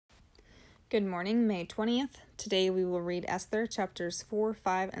Good morning, May 20th. Today we will read Esther chapters 4,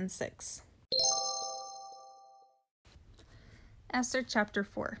 5, and 6. Esther chapter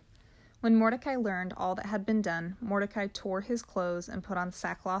 4. When Mordecai learned all that had been done, Mordecai tore his clothes and put on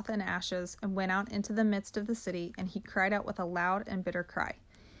sackcloth and ashes and went out into the midst of the city, and he cried out with a loud and bitter cry.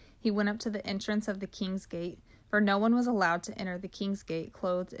 He went up to the entrance of the king's gate, for no one was allowed to enter the king's gate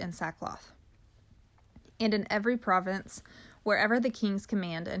clothed in sackcloth. And in every province, wherever the king's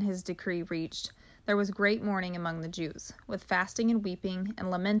command and his decree reached, there was great mourning among the Jews, with fasting and weeping and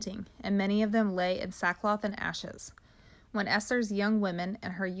lamenting, and many of them lay in sackcloth and ashes. When Esther's young women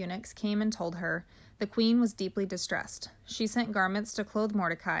and her eunuchs came and told her, the queen was deeply distressed. She sent garments to clothe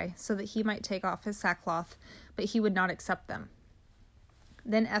Mordecai, so that he might take off his sackcloth, but he would not accept them.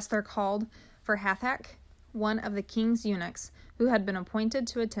 Then Esther called for Hathach, one of the king's eunuchs, who had been appointed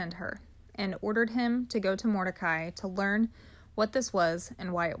to attend her, and ordered him to go to Mordecai to learn what this was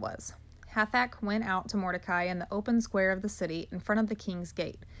and why it was. Hathach went out to Mordecai in the open square of the city in front of the king's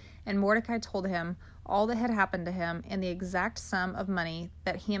gate, and Mordecai told him all that had happened to him and the exact sum of money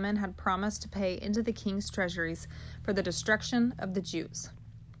that Haman had promised to pay into the king's treasuries for the destruction of the Jews.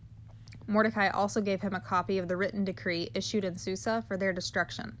 Mordecai also gave him a copy of the written decree issued in Susa for their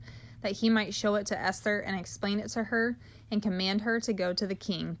destruction, that he might show it to Esther and explain it to her and command her to go to the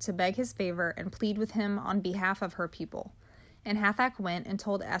king to beg his favor and plead with him on behalf of her people. And Hathach went and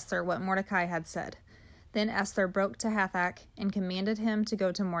told Esther what Mordecai had said. Then Esther broke to Hathach and commanded him to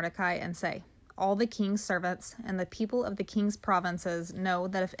go to Mordecai and say, all the king's servants and the people of the king's provinces know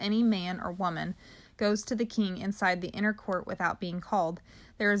that if any man or woman goes to the king inside the inner court without being called,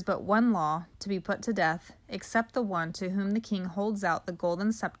 there is but one law to be put to death, except the one to whom the king holds out the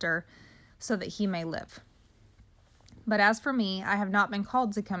golden scepter so that he may live. But as for me, I have not been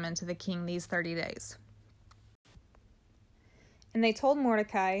called to come into the king these 30 days. And they told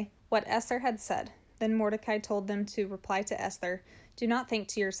Mordecai what Esther had said. Then Mordecai told them to reply to Esther, do not think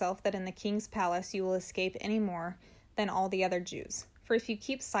to yourself that in the king's palace you will escape any more than all the other Jews. For if you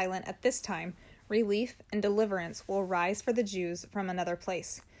keep silent at this time, relief and deliverance will rise for the Jews from another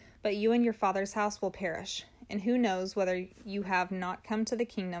place. But you and your father's house will perish. And who knows whether you have not come to the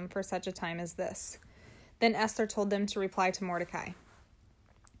kingdom for such a time as this. Then Esther told them to reply to Mordecai,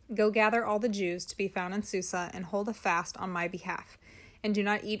 go gather all the Jews to be found in Susa and hold a fast on my behalf, and do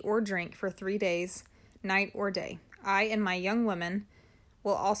not eat or drink for 3 days, night or day. I and my young women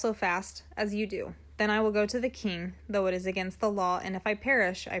will also fast as you do. Then I will go to the king, though it is against the law, and if I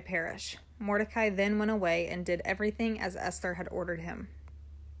perish, I perish. Mordecai then went away and did everything as Esther had ordered him.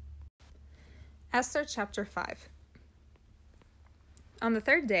 Esther chapter 5. On the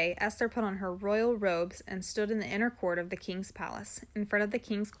 3rd day, Esther put on her royal robes and stood in the inner court of the king's palace, in front of the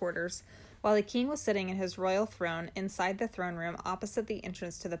king's quarters, while the king was sitting in his royal throne inside the throne room opposite the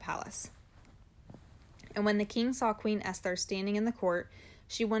entrance to the palace. And when the king saw Queen Esther standing in the court,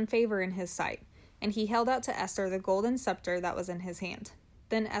 she won favor in his sight, and he held out to Esther the golden scepter that was in his hand.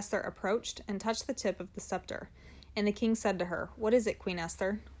 Then Esther approached and touched the tip of the scepter. And the king said to her, what is it, Queen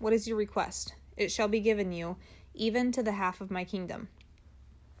Esther? What is your request? It shall be given you, even to the half of my kingdom.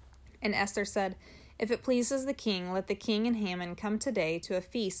 And Esther said, if it pleases the king, let the king and Haman come today to a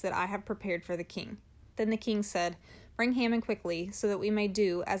feast that I have prepared for the king. Then the king said, bring Haman quickly, so that we may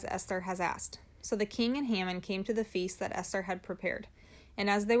do as Esther has asked. So the king and Haman came to the feast that Esther had prepared. And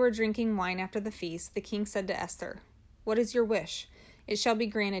as they were drinking wine after the feast, the king said to Esther, what is your wish? It shall be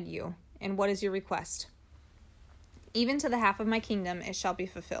granted you. And what is your request? Even to the half of my kingdom it shall be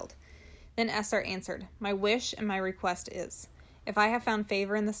fulfilled. Then Esther answered, my wish and my request is, if I have found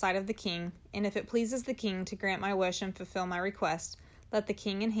favor in the sight of the king, and if it pleases the king to grant my wish and fulfill my request, let the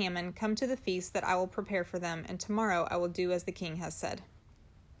king and Haman come to the feast that I will prepare for them, and tomorrow I will do as the king has said.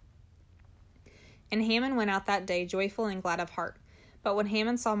 And Haman went out that day joyful and glad of heart. But when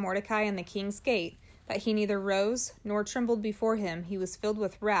Haman saw Mordecai in the king's gate, that he neither rose nor trembled before him, he was filled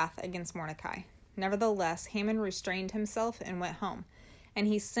with wrath against Mordecai. Nevertheless, Haman restrained himself and went home. And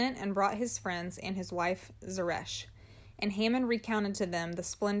he sent and brought his friends and his wife Zeresh. And Haman recounted to them the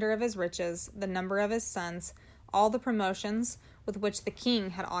splendor of his riches, the number of his sons, all the promotions with which the king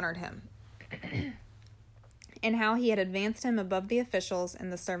had honored him, and how he had advanced him above the officials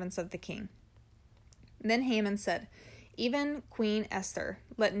and the servants of the king. Then Haman said, even Queen Esther,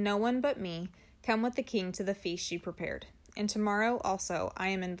 let no one but me come with the king to the feast she prepared. And tomorrow also I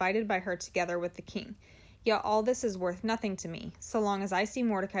am invited by her together with the king. Yet all this is worth nothing to me, so long as I see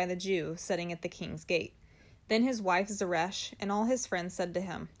Mordecai the Jew sitting at the king's gate. Then his wife Zeresh and all his friends said to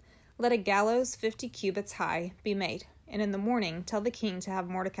him, let a gallows 50 cubits high be made, and in the morning tell the king to have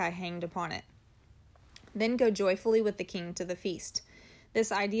Mordecai hanged upon it. Then go joyfully with the king to the feast.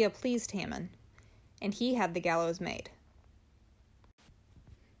 This idea pleased Haman, and he had the gallows made.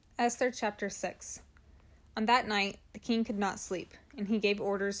 Esther chapter 6. On that night the king could not sleep, and he gave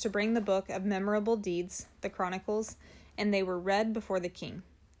orders to bring the book of memorable deeds, the Chronicles, and they were read before the king.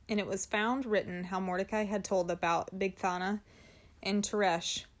 And it was found written how Mordecai had told about Bigthana and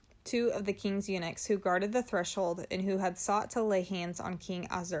Teresh, two of the king's eunuchs who guarded the threshold and who had sought to lay hands on King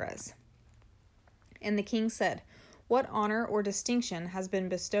Ahasuerus. And the king said, "What honor or distinction has been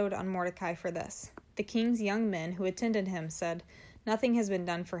bestowed on Mordecai for this?" The king's young men who attended him said, "Nothing has been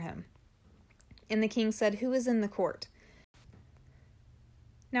done for him." And the king said, "Who is in the court?"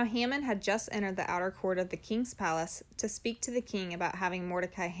 Now Haman had just entered the outer court of the king's palace to speak to the king about having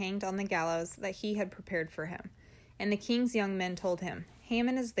Mordecai hanged on the gallows that he had prepared for him. And the king's young men told him,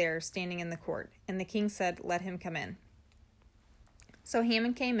 "Haman is there, standing in the court." And the king said, "Let him come in." So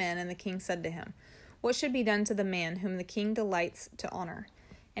Haman came in, and the king said to him, "What should be done to the man whom the king delights to honor?"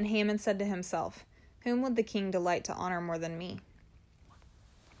 And Haman said to himself, "Whom would the king delight to honor more than me?"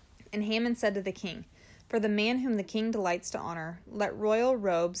 And Haman said to the king, "For the man whom the king delights to honor, let royal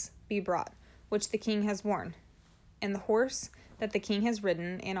robes be brought, which the king has worn, and the horse that the king has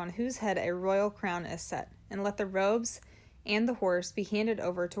ridden, and on whose head a royal crown is set. And let the robes and the horse be handed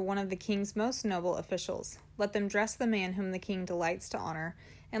over to one of the king's most noble officials. Let them dress the man whom the king delights to honor,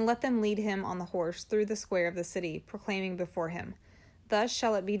 and let them lead him on the horse through the square of the city, proclaiming before him, 'Thus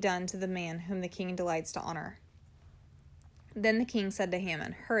shall it be done to the man whom the king delights to honor.'" Then the king said to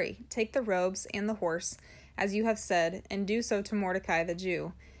Haman, "Hurry, take the robes and the horse, as you have said, and do so to Mordecai the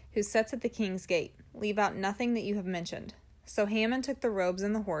Jew, who sits at the king's gate. Leave out nothing that you have mentioned." So Haman took the robes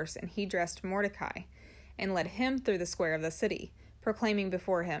and the horse, and he dressed Mordecai, and led him through the square of the city, proclaiming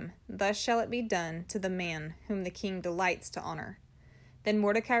before him, "Thus shall it be done to the man whom the king delights to honor." Then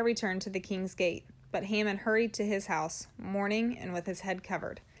Mordecai returned to the king's gate, but Haman hurried to his house, mourning and with his head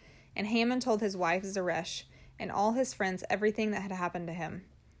covered. And Haman told his wife Zeresh and all his friends everything that had happened to him.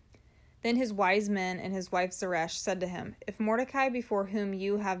 Then his wise men and his wife Zeresh said to him, "If Mordecai, before whom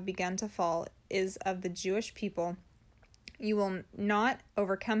you have begun to fall, is of the Jewish people, you will not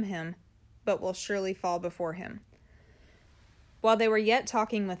overcome him, but will surely fall before him." While they were yet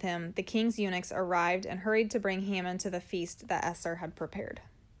talking with him, the king's eunuchs arrived and hurried to bring Haman to the feast that Esther had prepared.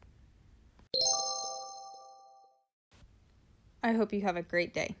 I hope you have a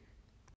great day.